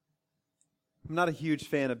I'm not a huge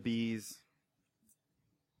fan of bees.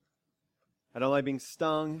 I don't like being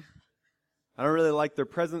stung. I don't really like their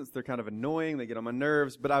presence. They're kind of annoying. They get on my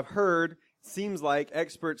nerves. But I've heard, seems like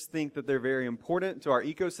experts think that they're very important to our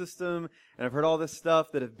ecosystem. And I've heard all this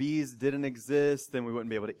stuff that if bees didn't exist, then we wouldn't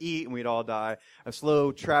be able to eat and we'd all die a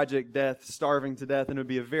slow, tragic death, starving to death, and it would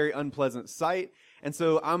be a very unpleasant sight. And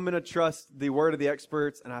so I'm going to trust the word of the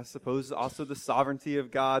experts, and I suppose also the sovereignty of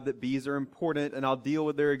God, that bees are important, and I'll deal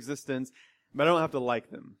with their existence, but I don't have to like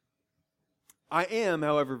them. I am,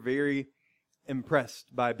 however, very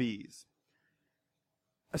impressed by bees,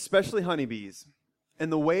 especially honeybees.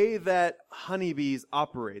 And the way that honeybees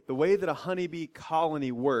operate, the way that a honeybee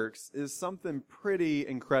colony works, is something pretty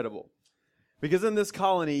incredible. Because in this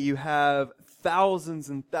colony, you have thousands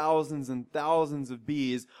and thousands and thousands of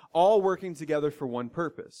bees all working together for one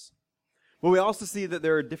purpose. But we also see that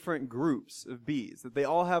there are different groups of bees, that they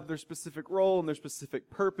all have their specific role and their specific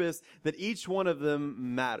purpose, that each one of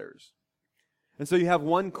them matters. And so you have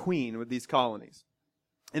one queen with these colonies.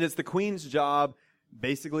 And it's the queen's job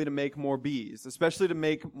basically to make more bees, especially to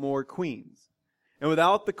make more queens. And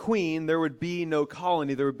without the queen, there would be no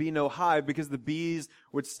colony, there would be no hive, because the bees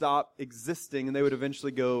would stop existing and they would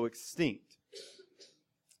eventually go extinct.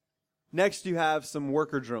 Next, you have some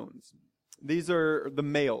worker drones. These are the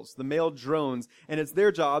males, the male drones, and it's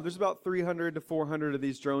their job. There's about 300 to 400 of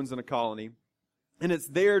these drones in a colony. And it's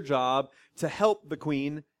their job to help the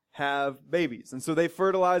queen have babies. And so they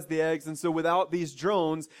fertilize the eggs. And so without these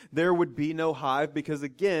drones, there would be no hive because,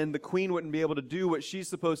 again, the queen wouldn't be able to do what she's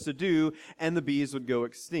supposed to do and the bees would go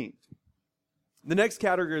extinct. The next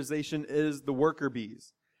categorization is the worker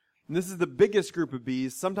bees. And this is the biggest group of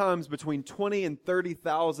bees, sometimes between 20 and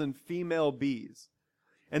 30,000 female bees.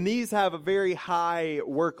 And these have a very high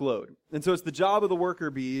workload. And so it's the job of the worker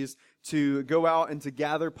bees to go out and to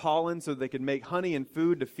gather pollen so they can make honey and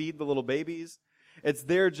food to feed the little babies. It's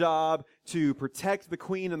their job to protect the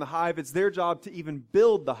queen and the hive. It's their job to even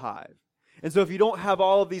build the hive. And so if you don't have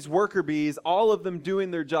all of these worker bees, all of them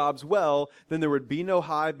doing their jobs well, then there would be no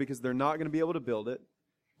hive because they're not going to be able to build it.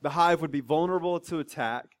 The hive would be vulnerable to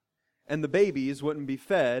attack, and the babies wouldn't be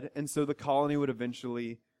fed, and so the colony would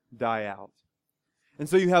eventually die out. And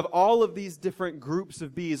so you have all of these different groups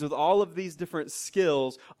of bees with all of these different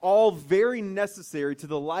skills, all very necessary to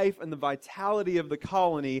the life and the vitality of the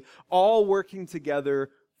colony, all working together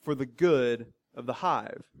for the good of the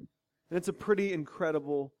hive. And it's a pretty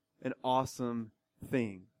incredible and awesome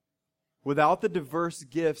thing. Without the diverse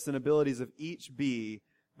gifts and abilities of each bee,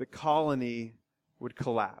 the colony would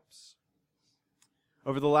collapse.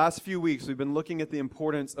 Over the last few weeks, we've been looking at the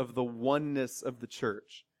importance of the oneness of the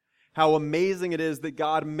church. How amazing it is that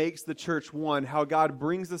God makes the church one, how God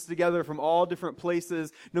brings us together from all different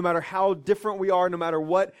places, no matter how different we are, no matter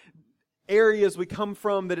what areas we come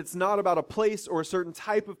from, that it's not about a place or a certain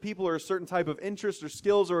type of people or a certain type of interest or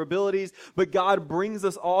skills or abilities, but God brings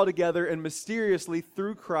us all together and mysteriously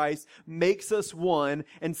through Christ makes us one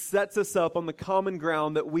and sets us up on the common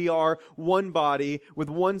ground that we are one body with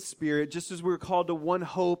one spirit, just as we're called to one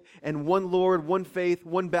hope and one Lord, one faith,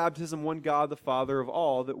 one baptism, one God, the Father of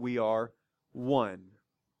all, that we are one.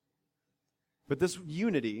 But this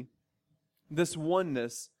unity, this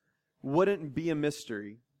oneness, wouldn't be a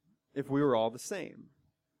mystery if we were all the same.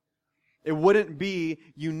 It wouldn't be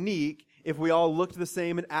unique if we all looked the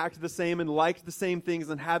same and acted the same and liked the same things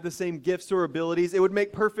and had the same gifts or abilities. It would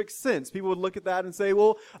make perfect sense. People would look at that and say,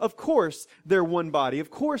 well, of course they're one body. Of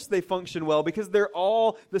course they function well because they're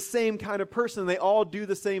all the same kind of person. They all do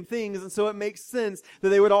the same things. And so it makes sense that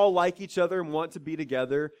they would all like each other and want to be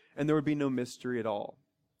together, and there would be no mystery at all.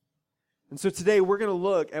 And so today we're going to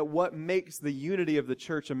look at what makes the unity of the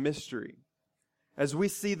church a mystery, as we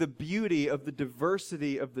see the beauty of the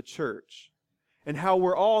diversity of the church and how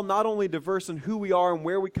we're all not only diverse in who we are and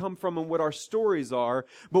where we come from and what our stories are,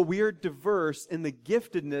 but we are diverse in the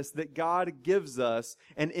giftedness that God gives us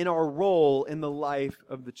and in our role in the life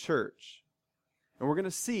of the church. And we're going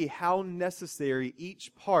to see how necessary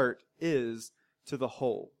each part is to the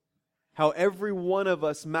whole, how every one of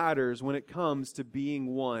us matters when it comes to being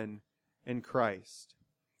one in Christ.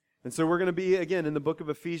 And so we're going to be, again, in the book of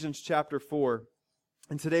Ephesians chapter 4.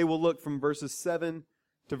 And today we'll look from verses 7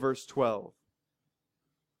 to verse 12.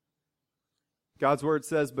 God's word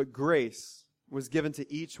says, "But grace was given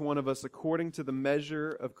to each one of us according to the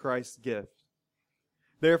measure of Christ's gift.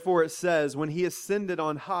 Therefore it says, when he ascended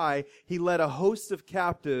on high, he led a host of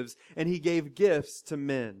captives, and he gave gifts to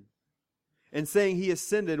men." And saying he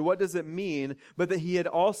ascended, what does it mean but that he had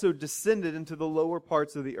also descended into the lower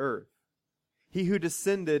parts of the earth? He who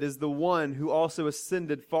descended is the one who also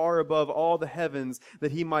ascended far above all the heavens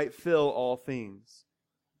that he might fill all things.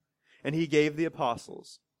 And He gave the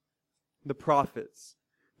apostles, the prophets,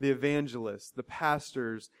 the evangelists, the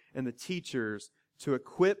pastors, and the teachers to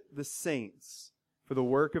equip the saints for the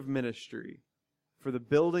work of ministry, for the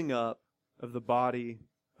building up of the body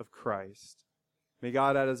of Christ. May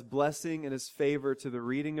God add His blessing and His favor to the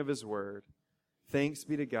reading of His Word. Thanks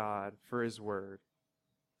be to God for His Word.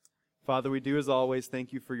 Father, we do as always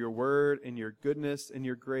thank You for Your Word and Your goodness and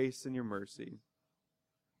Your grace and Your mercy.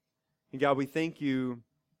 And God, we thank You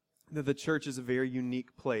that the church is a very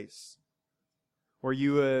unique place where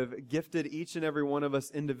You have gifted each and every one of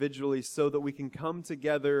us individually so that we can come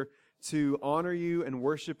together to honor You and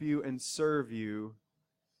worship You and serve You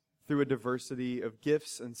through a diversity of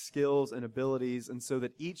gifts and skills and abilities, and so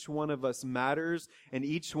that each one of us matters and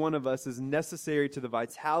each one of us is necessary to the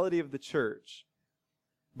vitality of the church,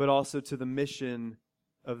 but also to the mission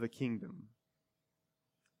of the kingdom.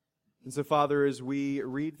 And so, Father, as we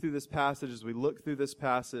read through this passage, as we look through this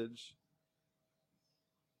passage,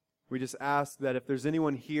 we just ask that if there's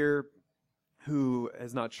anyone here who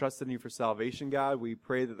has not trusted in You for salvation, God, we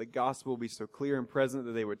pray that the gospel will be so clear and present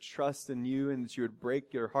that they would trust in You and that You would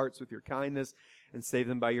break their hearts with Your kindness and save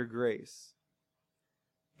them by Your grace.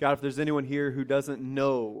 God, if there's anyone here who doesn't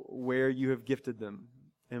know where You have gifted them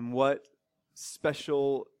and what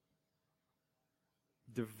special,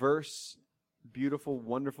 diverse, beautiful,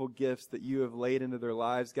 wonderful gifts that You have laid into their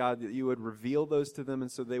lives, God, that You would reveal those to them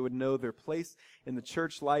and so they would know their place in the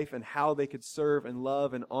church life and how they could serve and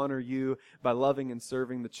love and honor You by loving and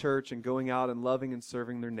serving the church and going out and loving and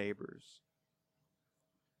serving their neighbors.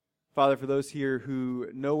 Father, for those here who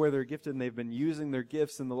know where they're gifted and they've been using their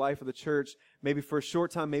gifts in the life of the church, maybe for a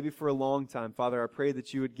short time, maybe for a long time, Father, I pray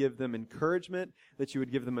that You would give them encouragement, that You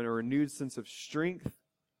would give them a renewed sense of strength,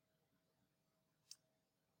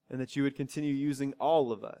 and that You would continue using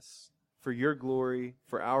all of us for Your glory,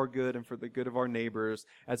 for our good, and for the good of our neighbors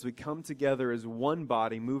as we come together as one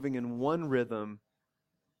body, moving in one rhythm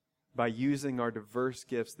by using our diverse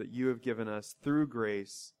gifts that You have given us through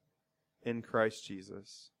grace in Christ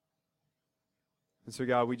Jesus. And so,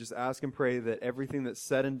 God, we just ask and pray that everything that's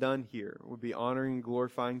said and done here would be honoring and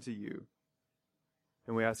glorifying to You.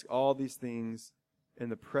 And we ask all these things in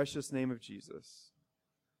the precious name of Jesus.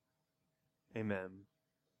 Amen.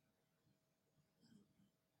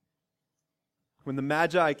 When the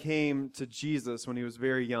Magi came to Jesus when He was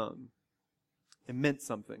very young, it meant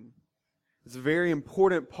something. It's a very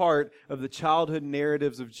important part of the childhood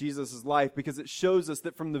narratives of Jesus' life because it shows us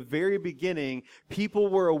that from the very beginning, people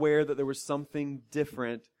were aware that there was something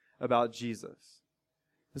different about Jesus.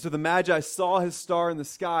 And so the Magi saw His star in the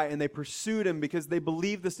sky and they pursued Him because they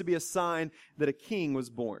believed this to be a sign that a king was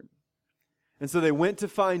born. And so they went to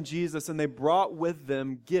find Jesus and they brought with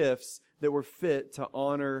them gifts that were fit to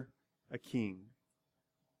honor a king.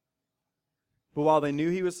 But while they knew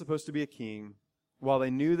He was supposed to be a king, while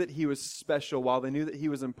they knew that He was special, while they knew that He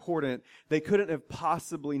was important, they couldn't have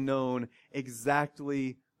possibly known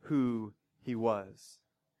exactly who He was.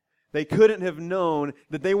 They couldn't have known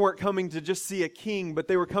that they weren't coming to just see a king, but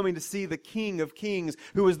they were coming to see the King of Kings,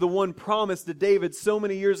 who was the one promised to David so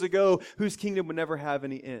many years ago, whose kingdom would never have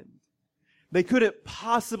any end. They couldn't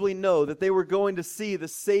possibly know that they were going to see the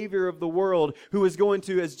Savior of the world who was going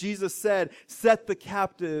to, as Jesus said, set the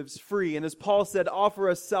captives free. And as Paul said, offer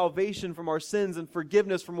us salvation from our sins and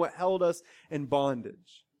forgiveness from what held us in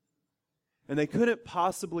bondage. And they couldn't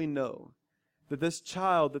possibly know that this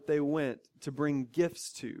child that they went to bring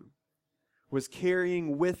gifts to was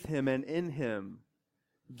carrying with Him and in Him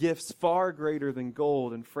gifts far greater than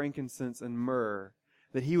gold and frankincense and myrrh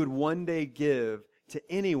that He would one day give to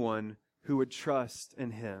anyone who would trust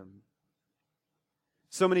in Him.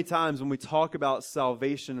 So many times when we talk about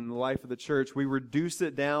salvation in the life of the church, we reduce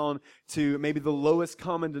it down to maybe the lowest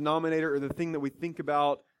common denominator or the thing that we think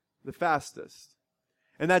about the fastest.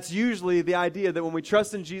 And that's usually the idea that when we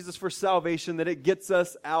trust in Jesus for salvation, that it gets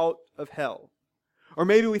us out of hell. Or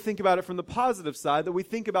maybe we think about it from the positive side, that we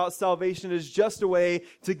think about salvation as just a way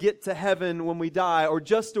to get to heaven when we die, or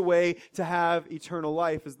just a way to have eternal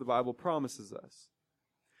life as the Bible promises us.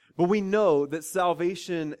 But we know that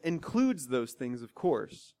salvation includes those things, of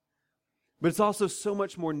course. But it's also so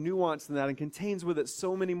much more nuanced than that and contains with it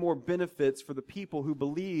so many more benefits for the people who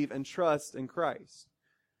believe and trust in Christ.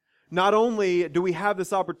 Not only do we have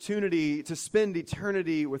this opportunity to spend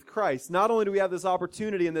eternity with Christ, not only do we have this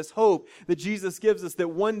opportunity and this hope that Jesus gives us that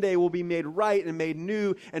one day we'll be made right and made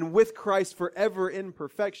new and with Christ forever in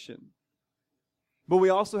perfection, but we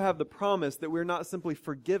also have the promise that we're not simply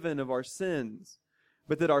forgiven of our sins,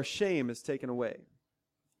 but that our shame is taken away,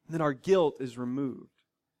 that our guilt is removed.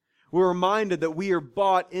 We're reminded that we are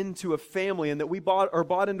bought into a family and that we are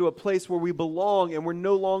bought into a place where we belong and we're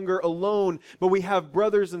no longer alone, but we have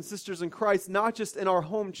brothers and sisters in Christ, not just in our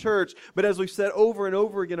home church, but as we've said over and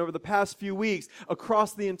over again over the past few weeks,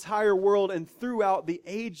 across the entire world and throughout the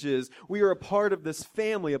ages. We are a part of this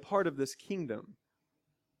family, a part of this kingdom.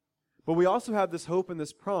 But we also have this hope and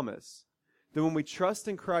this promise that when we trust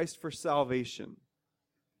in Christ for salvation,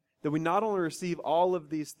 that we not only receive all of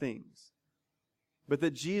these things, but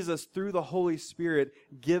that Jesus, through the Holy Spirit,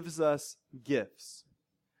 gives us gifts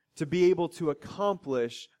to be able to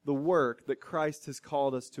accomplish the work that Christ has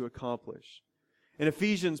called us to accomplish. In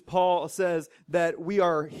Ephesians, Paul says that we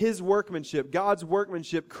are His workmanship, God's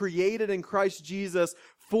workmanship, created in Christ Jesus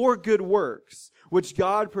for good works, which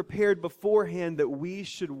God prepared beforehand that we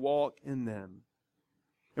should walk in them.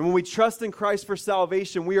 And when we trust in Christ for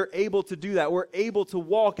salvation, we are able to do that. We're able to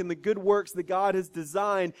walk in the good works that God has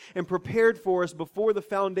designed and prepared for us before the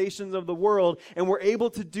foundations of the world. And we're able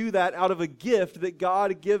to do that out of a gift that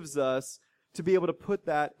God gives us to be able to put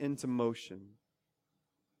that into motion.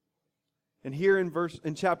 And here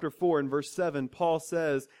in chapter 4, in verse 7, Paul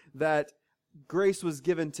says that grace was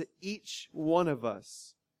given to each one of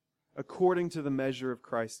us according to the measure of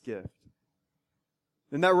Christ's gift.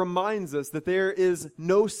 And that reminds us that there is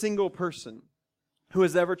no single person who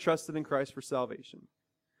has ever trusted in Christ for salvation.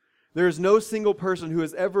 There is no single person who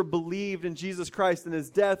has ever believed in Jesus Christ and His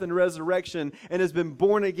death and resurrection and has been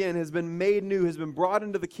born again, has been made new, has been brought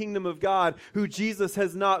into the kingdom of God, who Jesus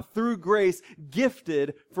has not, through grace,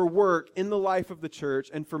 gifted for work in the life of the church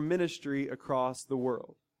and for ministry across the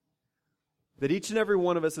world. That each and every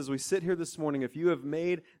one of us, as we sit here this morning, if you have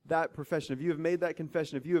made that profession, if you have made that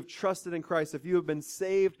confession, if you have trusted in Christ, if you have been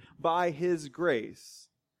saved by His grace,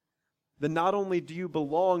 then not only do you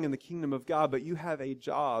belong in the kingdom of God, but you have a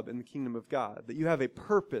job in the kingdom of God, that you have a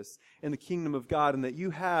purpose in the kingdom of God, and that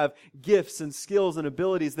you have gifts and skills and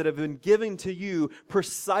abilities that have been given to you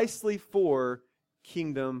precisely for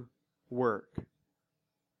kingdom work.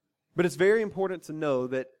 But it's very important to know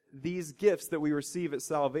that these gifts that we receive at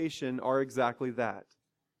salvation are exactly that.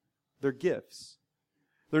 They're gifts.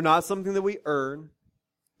 They're not something that we earn.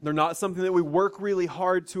 They're not something that we work really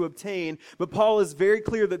hard to obtain. But Paul is very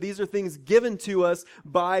clear that these are things given to us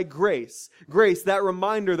by grace. Grace, that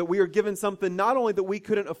reminder that we are given something not only that we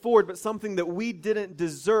couldn't afford, but something that we didn't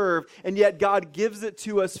deserve, and yet God gives it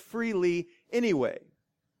to us freely anyway.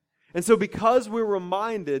 And so because we're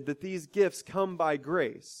reminded that these gifts come by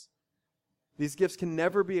grace, these gifts can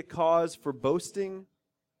never be a cause for boasting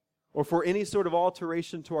or for any sort of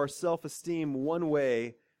alteration to our self-esteem one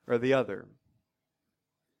way or the other.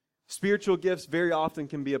 Spiritual gifts very often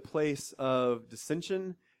can be a place of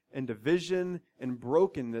dissension and division and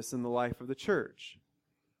brokenness in the life of the church,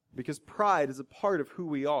 because pride is a part of who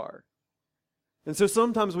we are. And so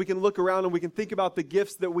sometimes we can look around and we can think about the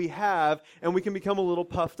gifts that we have, and we can become a little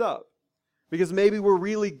puffed up. Because maybe we're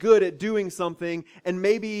really good at doing something, and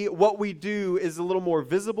maybe what we do is a little more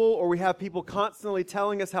visible, or we have people constantly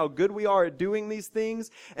telling us how good we are at doing these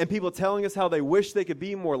things, and people telling us how they wish they could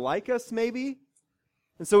be more like us, maybe.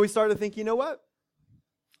 And so we start to think, you know what?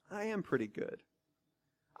 I am pretty good.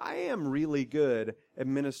 I am really good at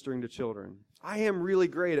ministering to children. I am really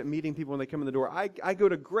great at meeting people when they come in the door. I go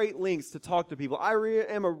to great lengths to talk to people. I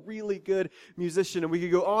am a really good musician, and we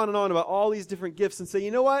could go on and on about all these different gifts and say,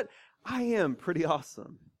 you know what? I am pretty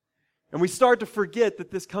awesome. And we start to forget that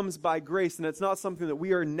this comes by grace, and it's not something that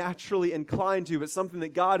we are naturally inclined to, but something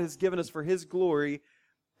that God has given us for His glory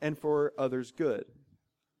and for others' good.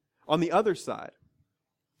 On the other side,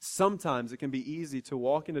 sometimes it can be easy to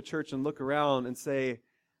walk into church and look around and say,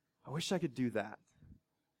 I wish I could do that.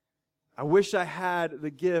 I wish I had the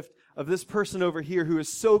gift of this person over here who is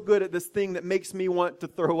so good at this thing that makes me want to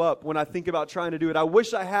throw up when I think about trying to do it. I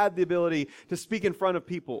wish I had the ability to speak in front of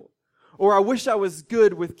people. Or I wish I was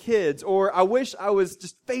good with kids. Or I wish I was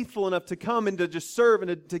just faithful enough to come and to just serve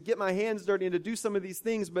and to get my hands dirty and to do some of these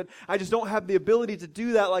things. But I just don't have the ability to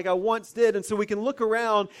do that like I once did. And so we can look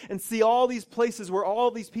around and see all these places where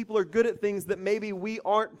all these people are good at things that maybe we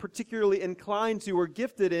aren't particularly inclined to or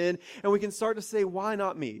gifted in. And we can start to say, why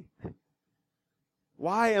not me?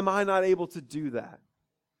 Why am I not able to do that?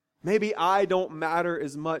 Maybe I don't matter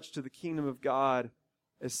as much to the kingdom of God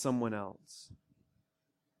as someone else.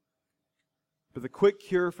 But the quick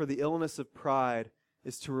cure for the illness of pride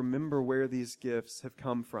is to remember where these gifts have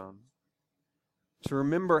come from. To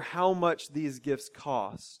remember how much these gifts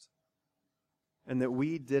cost and that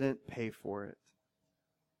we didn't pay for it.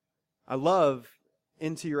 I love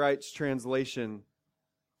N.T. Wright's translation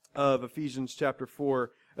of Ephesians chapter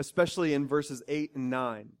 4, especially in verses 8 and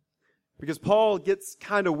 9. Because Paul gets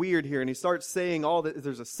kind of weird here, and he starts saying all that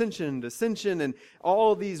there's ascension and descension and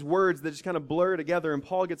all these words that just kind of blur together, and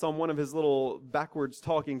Paul gets on one of his little backwards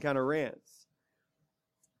talking kind of rants.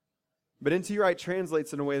 But N.T. Wright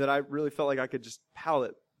translates in a way that I really felt like I could just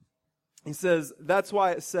palate. He says, that's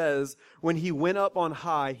why it says, when he went up on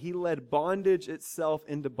high, he led bondage itself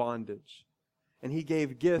into bondage, and he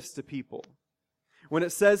gave gifts to people. When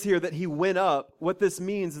it says here that he went up, what this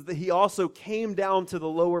means is that he also came down to the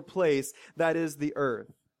lower place, that is the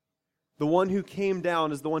earth. The one who came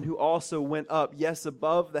down is the one who also went up, yes,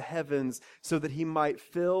 above the heavens, so that he might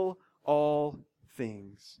fill all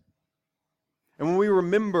things. And when we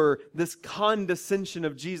remember this condescension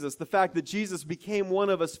of Jesus, the fact that Jesus became one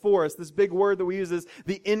of us for us, this big word that we use is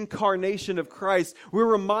the incarnation of Christ, we're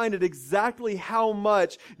reminded exactly how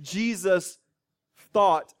much Jesus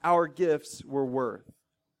thought our gifts were worth.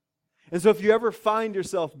 And so if you ever find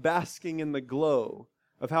yourself basking in the glow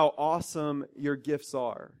of how awesome your gifts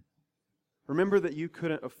are, remember that you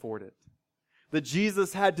couldn't afford it. That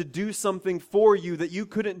Jesus had to do something for you that you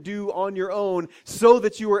couldn't do on your own so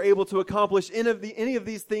that you were able to accomplish any of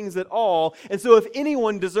these things at all. And so if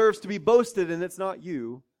anyone deserves to be boasted, and it's not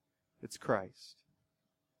you, it's Christ.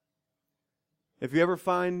 If you ever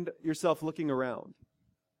find yourself looking around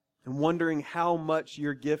and wondering how much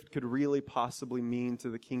your gift could really possibly mean to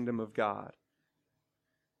the kingdom of God,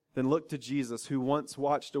 then look to Jesus, who once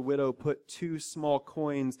watched a widow put 2 small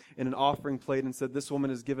coins in an offering plate and said, this woman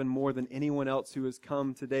has given more than anyone else who has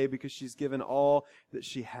come today because she's given all that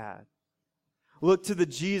she had. Look to the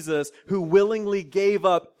Jesus who willingly gave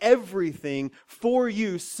up everything for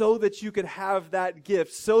you so that you could have that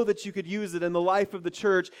gift, so that you could use it in the life of the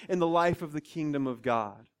church, in the life of the kingdom of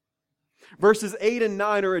God. Verses 8 and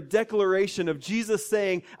 9 are a declaration of Jesus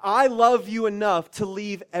saying, I love you enough to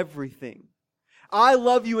leave everything. I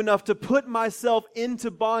love you enough to put myself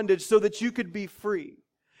into bondage so that you could be free.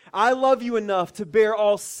 I love you enough to bear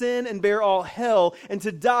all sin and bear all hell and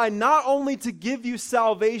to die not only to give you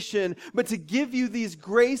salvation, but to give you these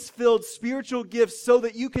grace-filled spiritual gifts so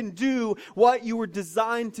that you can do what you were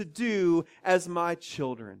designed to do as my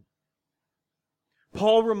children.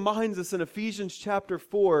 Paul reminds us in Ephesians chapter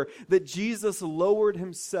 4 that Jesus lowered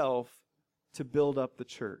himself to build up the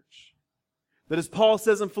church. That as Paul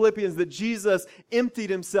says in Philippians, that Jesus emptied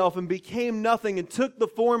himself and became nothing and took the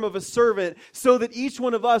form of a servant so that each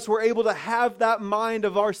one of us were able to have that mind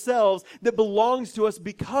of ourselves that belongs to us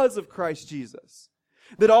because of Christ Jesus.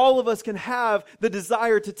 That all of us can have the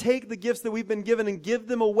desire to take the gifts that we've been given and give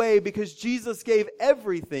them away because Jesus gave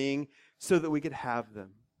everything so that we could have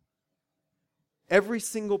them. Every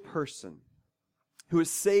single person who is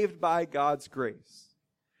saved by God's grace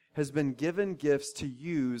has been given gifts to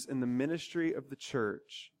use in the ministry of the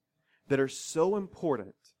church that are so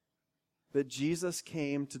important that Jesus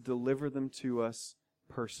came to deliver them to us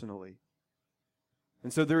personally.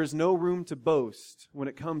 And so there is no room to boast when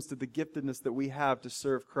it comes to the giftedness that we have to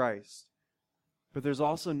serve Christ. But there's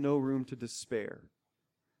also no room to despair.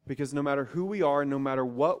 Because no matter who we are, no matter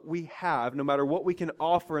what we have, no matter what we can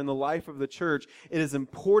offer in the life of the church, it is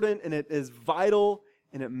important and it is vital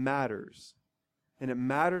and it matters. And it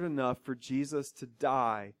mattered enough for Jesus to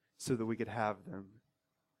die so that we could have them.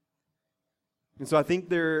 And so I think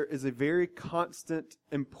there is a very constant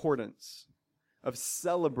importance of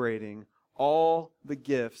celebrating all the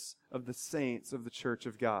gifts of the saints of the church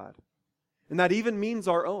of God. And that even means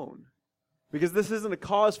our own. Because this isn't a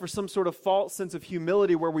cause for some sort of false sense of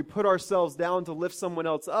humility where we put ourselves down to lift someone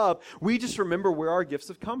else up. We just remember where our gifts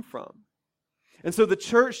have come from. And so the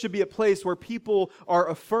church should be a place where people are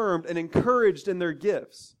affirmed and encouraged in their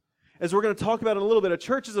gifts. As we're going to talk about in a little bit, a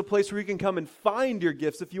church is a place where you can come and find your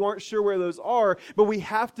gifts if you aren't sure where those are. But we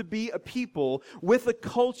have to be a people with a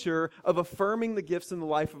culture of affirming the gifts in the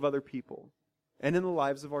life of other people and in the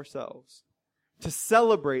lives of ourselves. To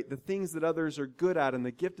celebrate the things that others are good at and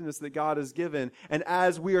the giftedness that God has given. And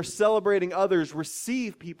as we are celebrating others,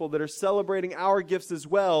 receive people that are celebrating our gifts as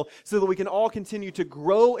well, so that we can all continue to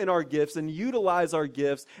grow in our gifts and utilize our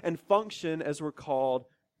gifts and function as we're called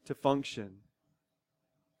to function.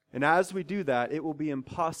 And as we do that, it will be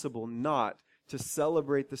impossible not to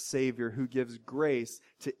celebrate the Savior who gives grace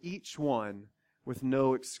to each one with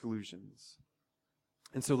no exclusions.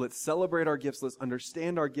 And so let's celebrate our gifts, let's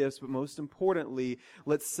understand our gifts, but most importantly,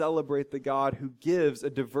 let's celebrate the God who gives a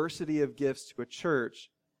diversity of gifts to a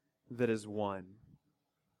church that is one.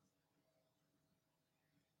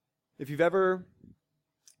 If you've ever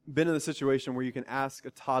been in a situation where you can ask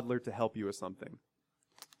a toddler to help you with something,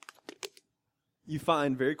 you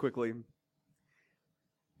find very quickly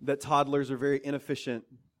that toddlers are very inefficient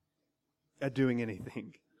at doing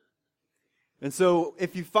anything. And so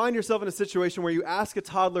if you find yourself in a situation where you ask a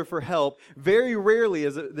toddler for help, very rarely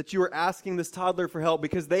is it that you are asking this toddler for help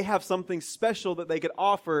because they have something special that they could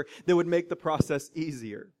offer that would make the process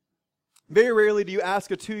easier. Very rarely do you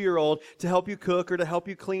ask a 2-year-old to help you cook or to help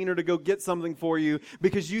you clean or to go get something for you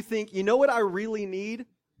because you think, you know what I really need?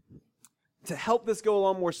 To help this go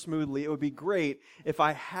along more smoothly, it would be great if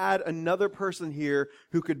I had another person here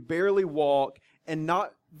who could barely walk and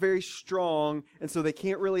not very strong, and so they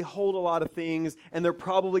can't really hold a lot of things, and they're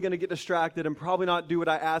probably going to get distracted and probably not do what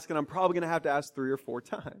I ask, and I'm probably going to have to ask 3 or 4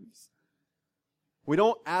 times. We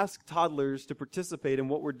don't ask toddlers to participate in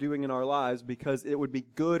what we're doing in our lives because it would be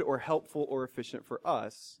good or helpful or efficient for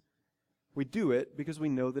us. We do it because we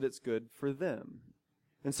know that it's good for them.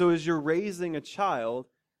 And so as you're raising a child,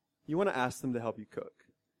 you want to ask them to help you cook.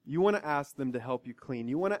 You want to ask them to help you clean.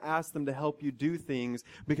 You want to ask them to help you do things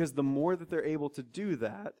because the more that they're able to do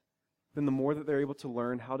that, then the more that they're able to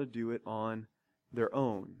learn how to do it on their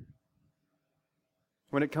own.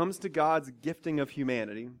 When it comes to God's gifting of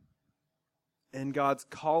humanity and God's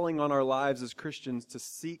calling on our lives as Christians to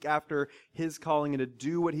seek after His calling and to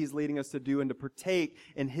do what He's leading us to do and to partake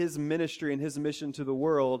in His ministry and His mission to the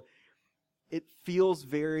world, it feels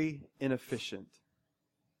very inefficient.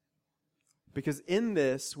 Because in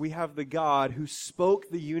this, we have the God who spoke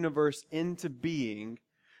the universe into being,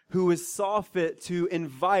 who saw fit to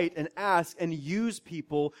invite and ask and use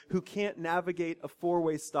people who can't navigate a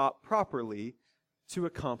 4-way stop properly to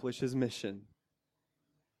accomplish His mission.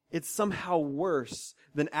 It's somehow worse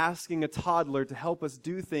than asking a toddler to help us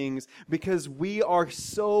do things because we are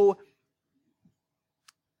so...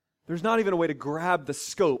 There's not even a way to grab the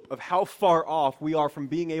scope of how far off we are from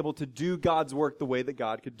being able to do God's work the way that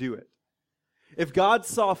God could do it. If God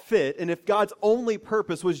saw fit, and if God's only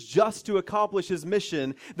purpose was just to accomplish His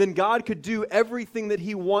mission, then God could do everything that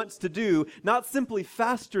He wants to do, not simply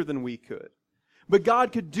faster than we could, but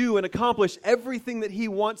God could do and accomplish everything that He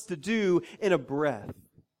wants to do in a breath.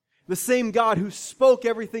 The same God who spoke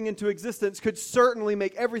everything into existence could certainly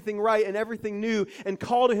make everything right and everything new and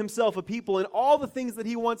call to Himself a people, and all the things that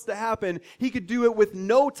He wants to happen, He could do it with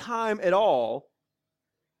no time at all,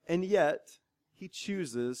 and yet He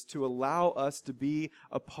chooses to allow us to be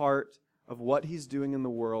a part of what He's doing in the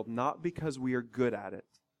world, not because we are good at it,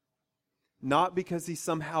 not because He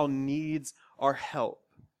somehow needs our help,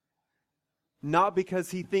 not because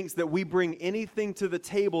He thinks that we bring anything to the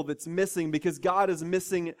table that's missing, because God is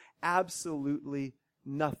missing absolutely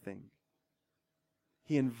nothing.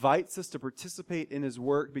 He invites us to participate in His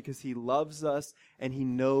work because He loves us and He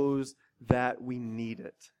knows that we need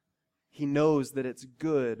it. He knows that it's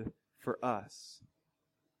good for us.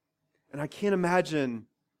 And I can't imagine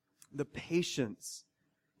the patience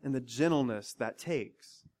and the gentleness that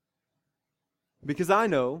takes. Because I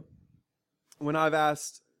know when I've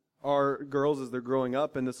asked our girls as they're growing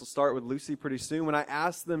up, and this will start with Lucy pretty soon, when I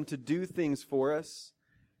ask them to do things for us,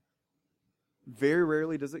 very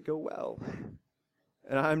rarely does it go well.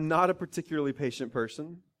 And I'm not a particularly patient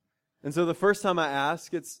person. And so the first time I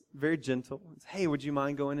ask, it's very gentle. It's, hey, would you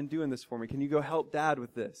mind going and doing this for me? Can you go help Dad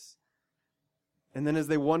with this? And then as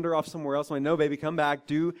they wander off somewhere else, I'm like, no, baby, come back.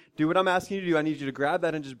 Do what I'm asking you to do. I need you to grab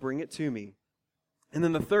that and just bring it to me. And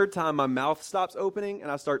then the third time, my mouth stops opening and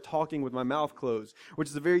I start talking with my mouth closed, which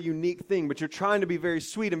is a very unique thing. But you're trying to be very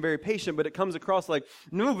sweet and very patient, but it comes across like,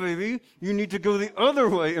 no, baby, you need to go the other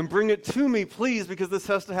way and bring it to me, please, because this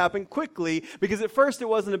has to happen quickly. Because at first it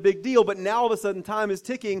wasn't a big deal, but now all of a sudden time is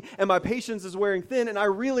ticking and my patience is wearing thin and I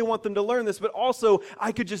really want them to learn this, but also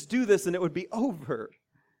I could just do this and it would be over.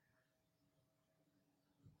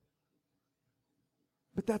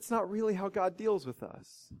 But that's not really how God deals with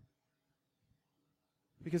us.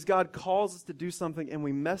 Because God calls us to do something and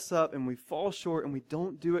we mess up and we fall short and we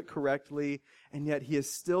don't do it correctly, and yet He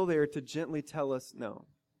is still there to gently tell us, no,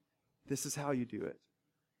 this is how you do it.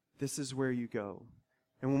 This is where you go.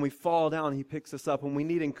 And when we fall down, He picks us up. When we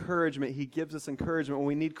need encouragement, He gives us encouragement. When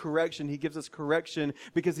we need correction, He gives us correction,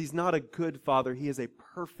 because He's not a good Father. He is a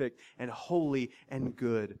perfect and holy and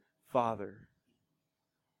good Father.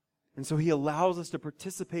 And so He allows us to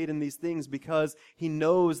participate in these things because He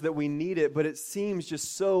knows that we need it, but it seems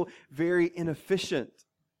just so very inefficient.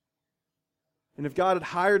 And if God had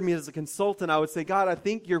hired me as a consultant, I would say, God, I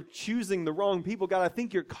think you're choosing the wrong people. God, I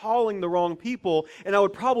think you're calling the wrong people. And I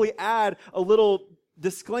would probably add a little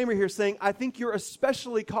disclaimer here saying, I think you're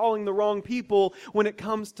especially calling the wrong people when it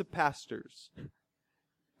comes to pastors.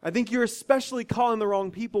 I think you're especially calling the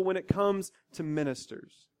wrong people when it comes to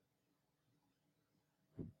ministers.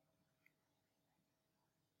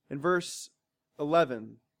 In verse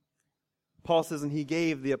 11, Paul says, and He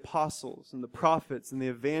gave the apostles and the prophets and the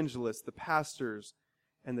evangelists, the pastors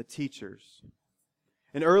and the teachers.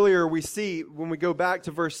 And earlier we see, when we go back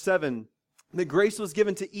to verse 7, that grace was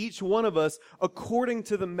given to each one of us according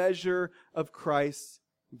to the measure of Christ's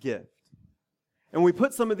gift. And we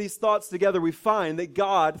put some of these thoughts together, we find that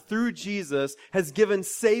God, through Jesus, has given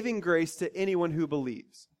saving grace to anyone who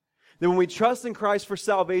believes. That when we trust in Christ for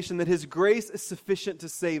salvation, that His grace is sufficient to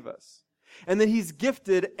save us. And that He's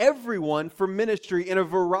gifted everyone for ministry in a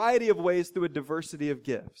variety of ways through a diversity of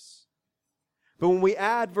gifts. But when we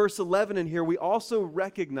add verse 11 in here, we also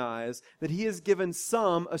recognize that He has given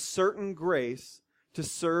some a certain grace to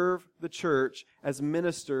serve the church as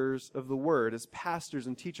ministers of the Word, as pastors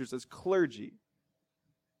and teachers, as clergy.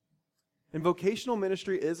 And vocational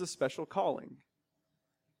ministry is a special calling.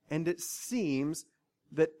 And it seems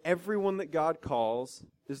that everyone that God calls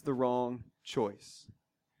is the wrong choice.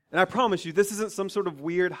 And I promise you, this isn't some sort of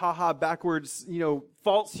weird, backwards,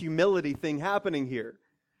 false humility thing happening here.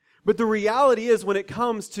 But the reality is, when it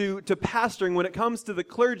comes to pastoring, when it comes to the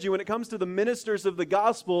clergy, when it comes to the ministers of the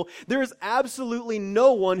gospel, there is absolutely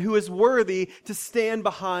no one who is worthy to stand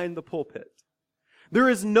behind the pulpit. There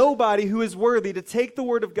is nobody who is worthy to take the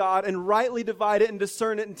word of God and rightly divide it and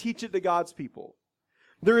discern it and teach it to God's people.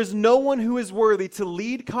 There is no one who is worthy to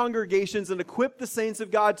lead congregations and equip the saints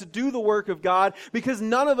of God to do the work of God, because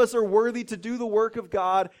none of us are worthy to do the work of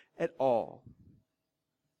God at all.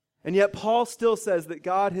 And yet Paul still says that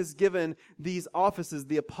God has given these offices,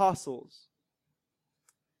 the apostles.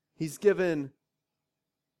 He's given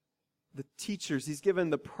the teachers. He's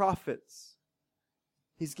given the prophets.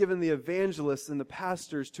 He's given the evangelists and the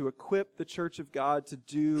pastors to equip the church of God to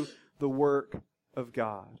do the work of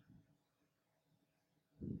God.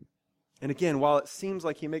 And again, while it seems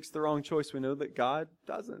like He makes the wrong choice, we know that God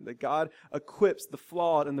doesn't. That God equips the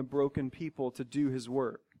flawed and the broken people to do His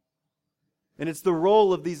work. And it's the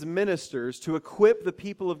role of these ministers to equip the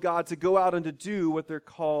people of God to go out and to do what they're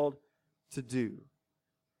called to do.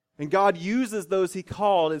 And God uses those He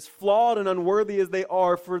called, as flawed and unworthy as they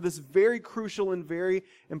are, for this very crucial and very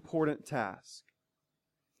important task.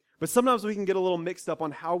 But sometimes we can get a little mixed up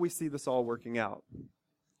on how we see this all working out.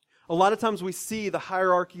 A lot of times we see the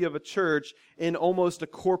hierarchy of a church in almost a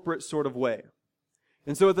corporate sort of way.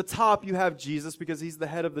 And so at the top you have Jesus, because He's the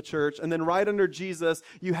head of the church. And then right under Jesus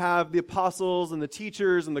you have the apostles and the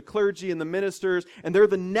teachers and the clergy and the ministers. And they're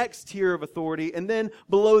the next tier of authority. And then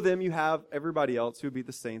below them you have everybody else who would be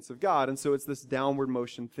the saints of God. And so it's this downward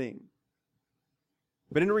motion thing.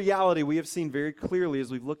 But in reality, we have seen very clearly as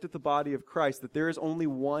we've looked at the body of Christ that there is only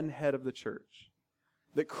one head of the church.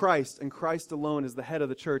 That Christ and Christ alone is the head of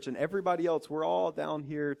the church. And everybody else, we're all down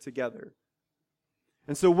here together.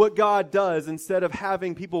 And so what God does, instead of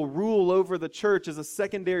having people rule over the church as a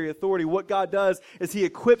secondary authority, what God does is He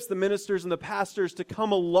equips the ministers and the pastors to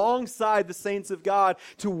come alongside the saints of God,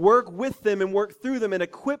 to work with them and work through them and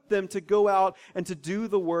equip them to go out and to do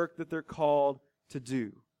the work that they're called to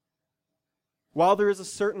do. While there is a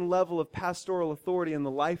certain level of pastoral authority in the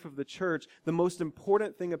life of the church, the most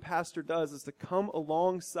important thing a pastor does is to come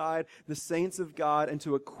alongside the saints of God and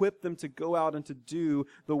to equip them to go out and to do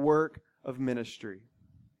the work of ministry.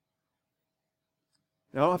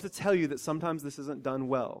 Now, I don't have to tell you that sometimes this isn't done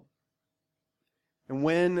well. And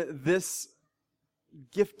when this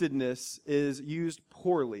giftedness is used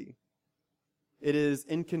poorly, it is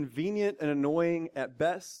inconvenient and annoying at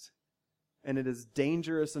best, and it is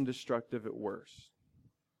dangerous and destructive at worst.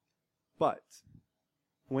 But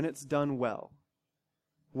when it's done well,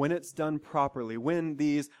 when it's done properly, when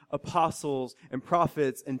these apostles and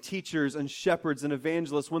prophets and teachers and shepherds and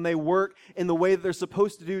evangelists, when they work in the way that they're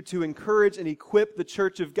supposed to do to encourage and equip the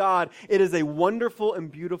church of God, it is a wonderful and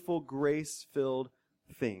beautiful grace-filled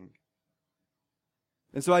thing.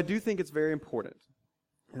 And so I do think it's very important.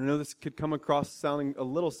 And I know this could come across sounding a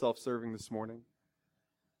little self-serving this morning,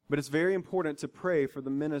 but it's very important to pray for the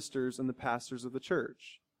ministers and the pastors of the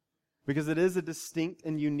church. Because it is a distinct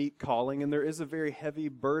and unique calling, and there is a very heavy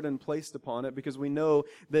burden placed upon it, because we know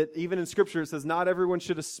that even in Scripture it says not everyone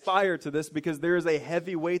should aspire to this, because there is a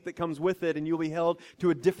heavy weight that comes with it, and you'll be held to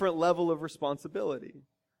a different level of responsibility.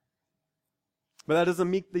 But that doesn't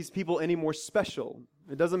make these people any more special.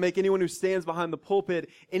 It doesn't make anyone who stands behind the pulpit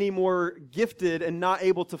any more gifted and not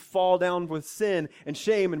able to fall down with sin and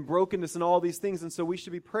shame and brokenness and all these things. And so we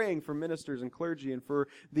should be praying for ministers and clergy and for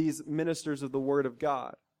these ministers of the Word of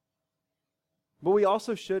God. But we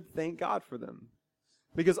also should thank God for them.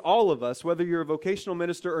 Because all of us, whether you're a vocational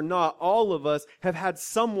minister or not, all of us have had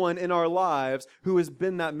someone in our lives who has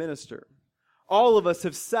been that minister. All of us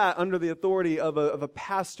have sat under the authority of a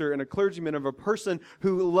pastor and a clergyman, of a person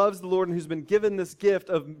who loves the Lord and who's been given this gift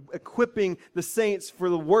of equipping the saints for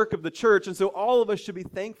the work of the church. And so all of us should be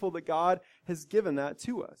thankful that God has given that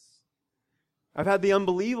to us. I've had the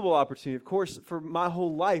unbelievable opportunity, of course, for my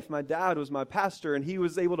whole life. My dad was my pastor, and he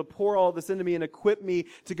was able to pour all this into me and equip me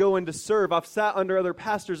to go and to serve. I've sat under other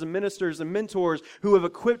pastors and ministers and mentors who have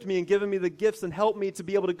equipped me and given me the gifts and helped me to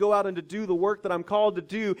be able to go out and to do the work that I'm called to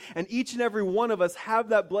do. And each and every one of us have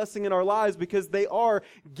that blessing in our lives because they are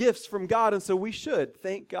gifts from God. And so we should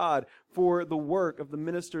thank God for the work of the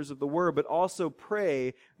ministers of the word, but also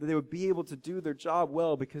pray that they would be able to do their job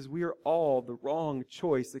well, because we are all the wrong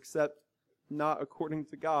choice except not according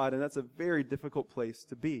to God, and that's a very difficult place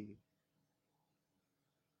to be.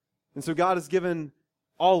 And so God has given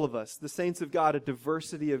all of us, the saints of God, a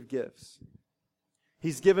diversity of gifts.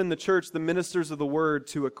 He's given the church, the ministers of the word,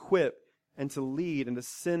 to equip and to lead and to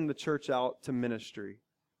send the church out to ministry.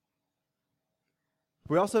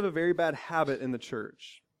 We also have a very bad habit in the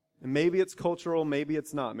church. And maybe it's cultural, maybe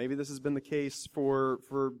it's not. Maybe this has been the case for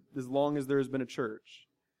as long as there has been a church.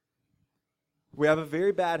 We have a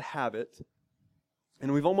very bad habit,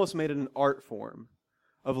 and we've almost made it an art form,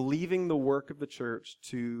 of leaving the work of the church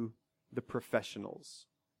to the professionals.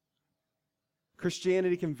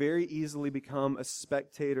 Christianity can very easily become a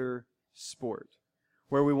spectator sport,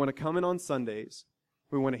 where we want to come in on Sundays,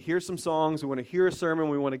 we want to hear some songs, we want to hear a sermon,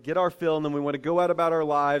 we want to get our fill, and then we want to go out about our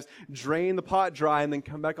lives, drain the pot dry, and then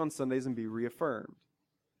come back on Sundays and be reaffirmed.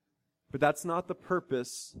 But that's not the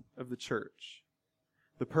purpose of the church.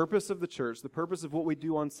 The purpose of the church, the purpose of what we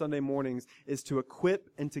do on Sunday mornings, is to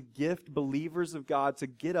equip and to gift believers of God to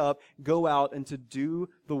get up, go out, and to do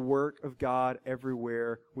the work of God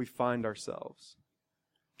everywhere we find ourselves.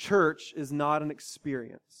 Church is not an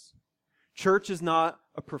experience. Church is not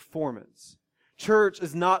a performance. Church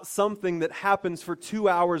is not something that happens for 2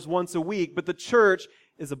 hours once a week, but the church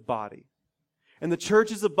is a body. And the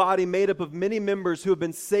church is a body made up of many members who have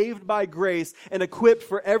been saved by grace and equipped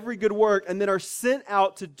for every good work, and then are sent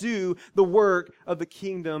out to do the work of the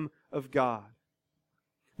kingdom of God.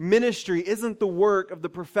 Ministry isn't the work of the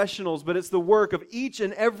professionals, but it's the work of each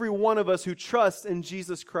and every one of us who trust in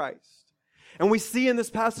Jesus Christ. And we see in this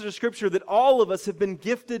passage of Scripture that all of us have been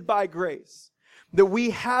gifted by grace. That we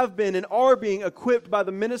have been and are being equipped by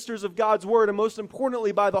the ministers of God's Word, and most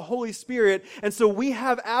importantly by the Holy Spirit. And so we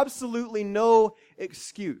have absolutely no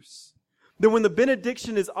excuse. That when the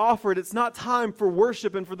benediction is offered, it's not time for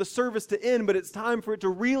worship and for the service to end, but it's time for it to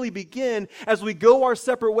really begin as we go our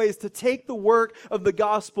separate ways to take the work of the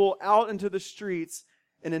gospel out into the streets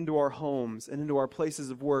and into our homes and into our places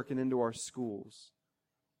of work and into our schools.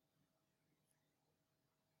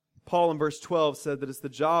 Paul in verse 12 said that it's the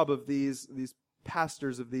job of these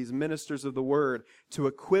pastors, of these ministers of the word, to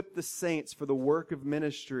equip the saints for the work of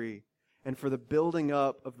ministry and for the building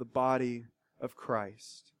up of the body of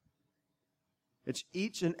Christ. It's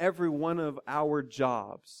each and every one of our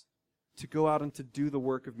jobs to go out and to do the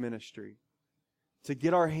work of ministry, to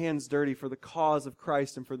get our hands dirty for the cause of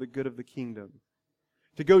Christ and for the good of the kingdom,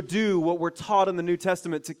 to go do what we're taught in the New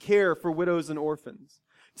Testament, to care for widows and orphans,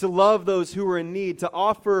 to love those who are in need, to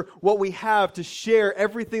offer what we have, to share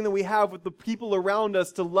everything that we have with the people around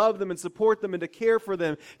us, to love them and support them and to care for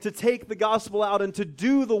them, to take the gospel out and to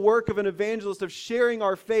do the work of an evangelist of sharing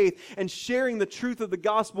our faith and sharing the truth of the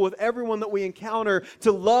gospel with everyone that we encounter,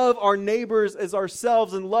 to love our neighbors as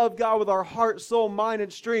ourselves and love God with our heart, soul, mind,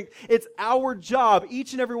 and strength. It's our job,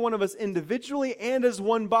 each and every one of us individually and as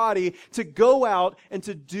one body, to go out and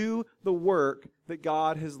to do the work that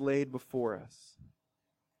God has laid before us.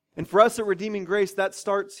 And for us at Redeeming Grace, that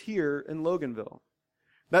starts here in Loganville.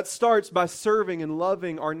 That starts by serving and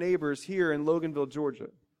loving our neighbors here in Loganville, Georgia.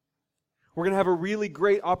 We're going to have a really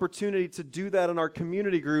great opportunity to do that in our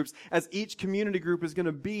community groups, as each community group is going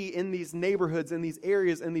to be in these neighborhoods, in these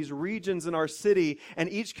areas, in these regions in our city, and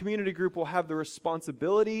each community group will have the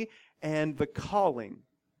responsibility and the calling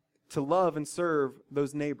to love and serve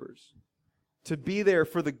those neighbors. To be there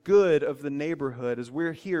for the good of the neighborhood as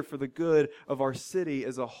we're here for the good of our city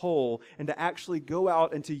as a whole, and to actually go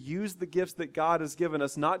out and to use the gifts that God has given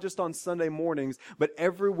us, not just on Sunday mornings, but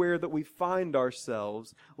everywhere that we find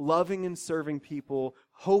ourselves, loving and serving people,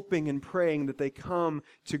 hoping and praying that they come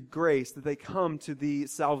to grace, that they come to the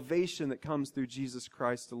salvation that comes through Jesus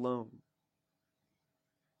Christ alone.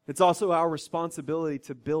 It's also our responsibility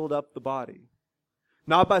to build up the body.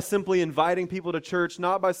 Not by simply inviting people to church,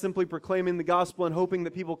 not by simply proclaiming the gospel and hoping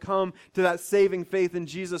that people come to that saving faith in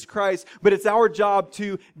Jesus Christ, but it's our job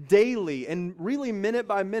to daily and really minute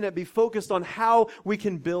by minute be focused on how we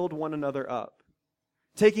can build one another up.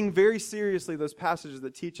 Taking very seriously those passages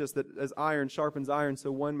that teach us that as iron sharpens iron,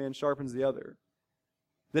 so one man sharpens the other.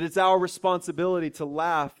 That it's our responsibility to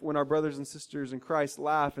laugh when our brothers and sisters in Christ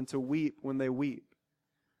laugh and to weep when they weep.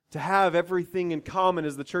 To have everything in common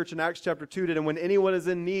as the church in Acts chapter 2 did, and when anyone is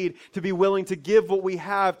in need, to be willing to give what we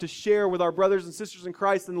have to share with our brothers and sisters in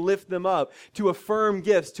Christ and lift them up, to affirm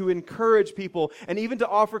gifts, to encourage people, and even to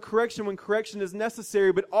offer correction when correction is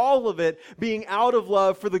necessary, but all of it being out of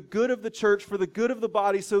love for the good of the church, for the good of the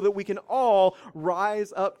body, so that we can all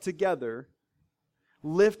rise up together,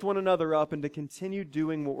 lift one another up, and to continue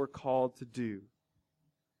doing what we're called to do.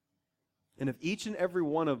 And if each and every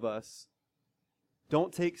one of us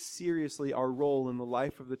don't take seriously our role in the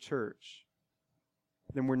life of the church,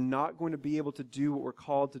 then we're not going to be able to do what we're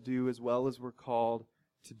called to do as well as we're called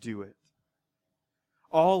to do it.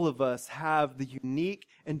 All of us have the unique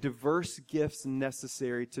and diverse gifts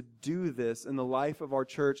necessary to do this in the life of our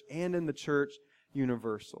church and in the church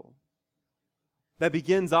universal. That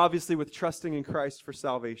begins obviously with trusting in Christ for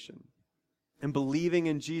salvation. And believing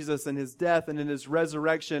in Jesus and His death and in His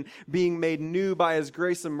resurrection, being made new by His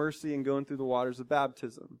grace and mercy and going through the waters of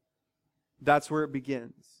baptism. That's where it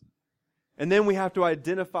begins. And then we have to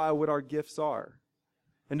identify what our gifts are.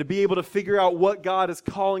 And to be able to figure out what God is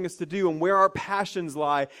calling us to do and where our passions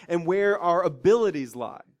lie and where our abilities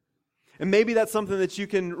lie. And maybe that's something that you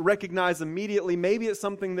can recognize immediately. Maybe it's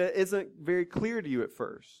something that isn't very clear to you at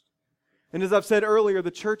first. And as I've said earlier,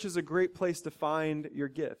 the church is a great place to find your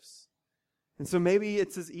gifts. And so maybe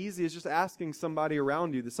it's as easy as just asking somebody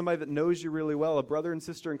around you, somebody that knows you really well, a brother and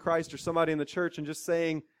sister in Christ or somebody in the church, and just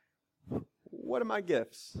saying, what are my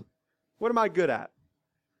gifts? What am I good at?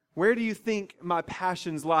 Where do you think my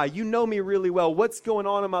passions lie? You know me really well. What's going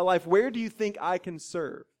on in my life? Where do you think I can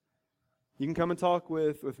serve? You can come and talk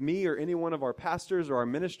with me or any one of our pastors or our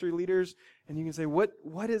ministry leaders, and you can say,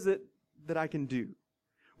 what is it that I can do?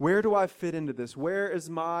 Where do I fit into this? Where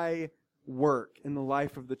is my work in the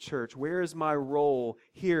life of the church? Where is my role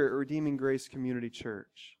here at Redeeming Grace Community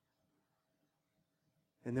Church?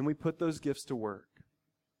 And then we put those gifts to work.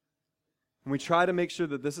 And we try to make sure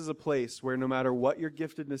that this is a place where no matter what your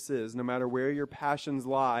giftedness is, no matter where your passions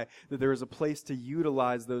lie, that there is a place to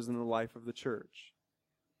utilize those in the life of the church.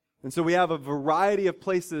 And so we have a variety of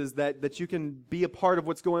places that you can be a part of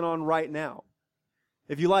what's going on right now.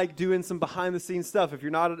 If you like doing some behind-the-scenes stuff, if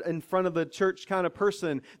you're not in front of the church kind of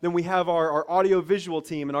person, then we have our audio-visual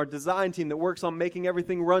team and our design team that works on making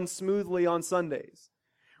everything run smoothly on Sundays.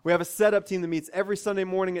 We have a setup team that meets every Sunday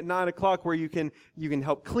morning at 9 o'clock where you can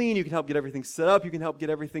help clean, you can help get everything set up, you can help get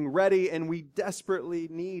everything ready, and we desperately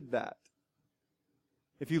need that.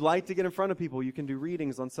 If you like to get in front of people, you can do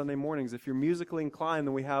readings on Sunday mornings. If you're musically inclined,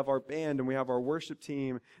 then we have our band and we have our worship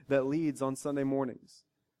team that leads on Sunday mornings.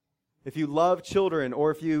 If you love children, or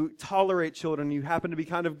if you tolerate children, you happen to be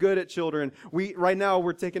kind of good at children, right now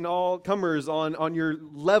we're taking all comers on your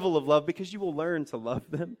level of love because you will learn to love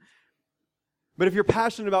them. But if you're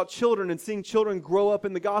passionate about children and seeing children grow up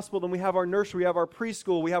in the gospel, then we have our nursery, we have our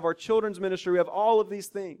preschool, we have our children's ministry, we have all of these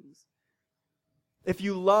things. If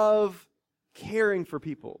you love caring for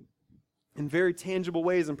people in very tangible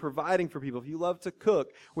ways and providing for people, if you love to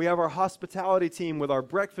cook, we have our hospitality team with our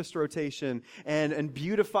breakfast rotation and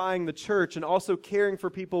beautifying the church and also caring for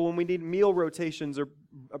people when we need meal rotations or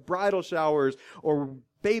bridal showers or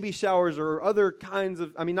baby showers or other kinds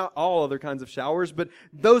of, not all other kinds of showers, but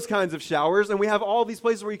those kinds of showers. And we have all these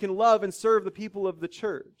places where you can love and serve the people of the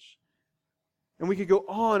church. And we could go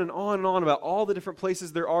on and on and on about all the different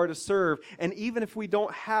places there are to serve. And even if we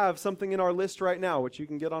don't have something in our list right now, which you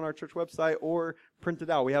can get on our church website or print it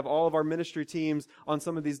out, we have all of our ministry teams on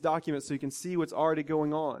some of these documents so you can see what's already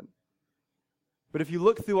going on. But if you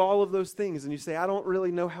look through all of those things and you say, I don't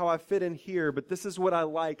really know how I fit in here, but this is what I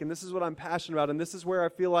like, and this is what I'm passionate about, and this is where I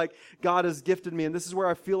feel like God has gifted me, and this is where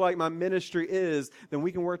I feel like my ministry is, then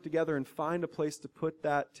we can work together and find a place to put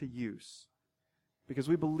that to use. Because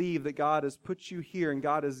we believe that God has put you here and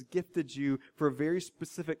God has gifted you for a very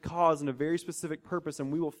specific cause and a very specific purpose,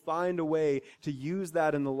 and we will find a way to use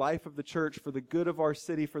that in the life of the church for the good of our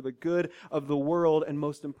city, for the good of the world, and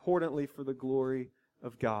most importantly, for the glory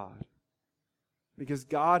of God. Because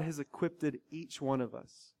God has equipped each one of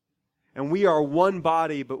us. And we are one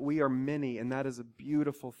body, but we are many, and that is a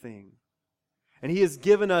beautiful thing. And He has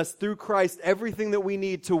given us, through Christ, everything that we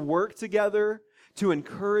need to work together, to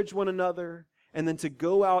encourage one another, and then to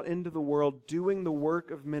go out into the world doing the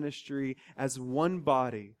work of ministry as one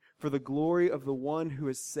body for the glory of the one who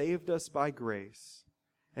has saved us by grace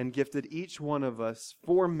and gifted each one of us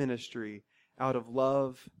for ministry out of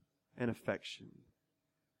love and affection.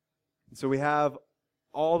 And so we have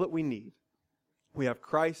all that we need. We have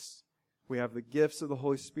Christ, We have the gifts of the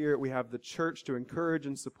Holy Spirit. We have the church to encourage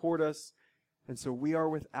and support us. And so we are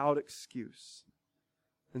without excuse.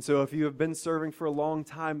 And so if you have been serving for a long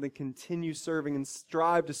time, then continue serving and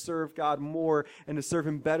strive to serve God more and to serve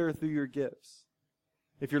Him better through your gifts.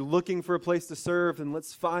 If you're looking for a place to serve, then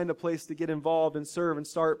let's find a place to get involved and serve and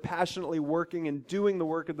start passionately working and doing the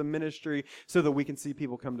work of the ministry so that we can see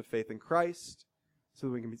people come to faith in Christ, so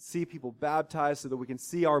that we can see people baptized, so that we can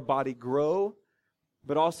see our body grow,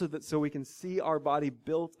 but also that so we can see our body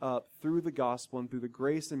built up through the gospel and through the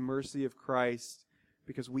grace and mercy of Christ,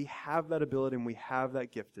 because we have that ability and we have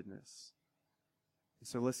that giftedness. And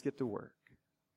so let's get to work.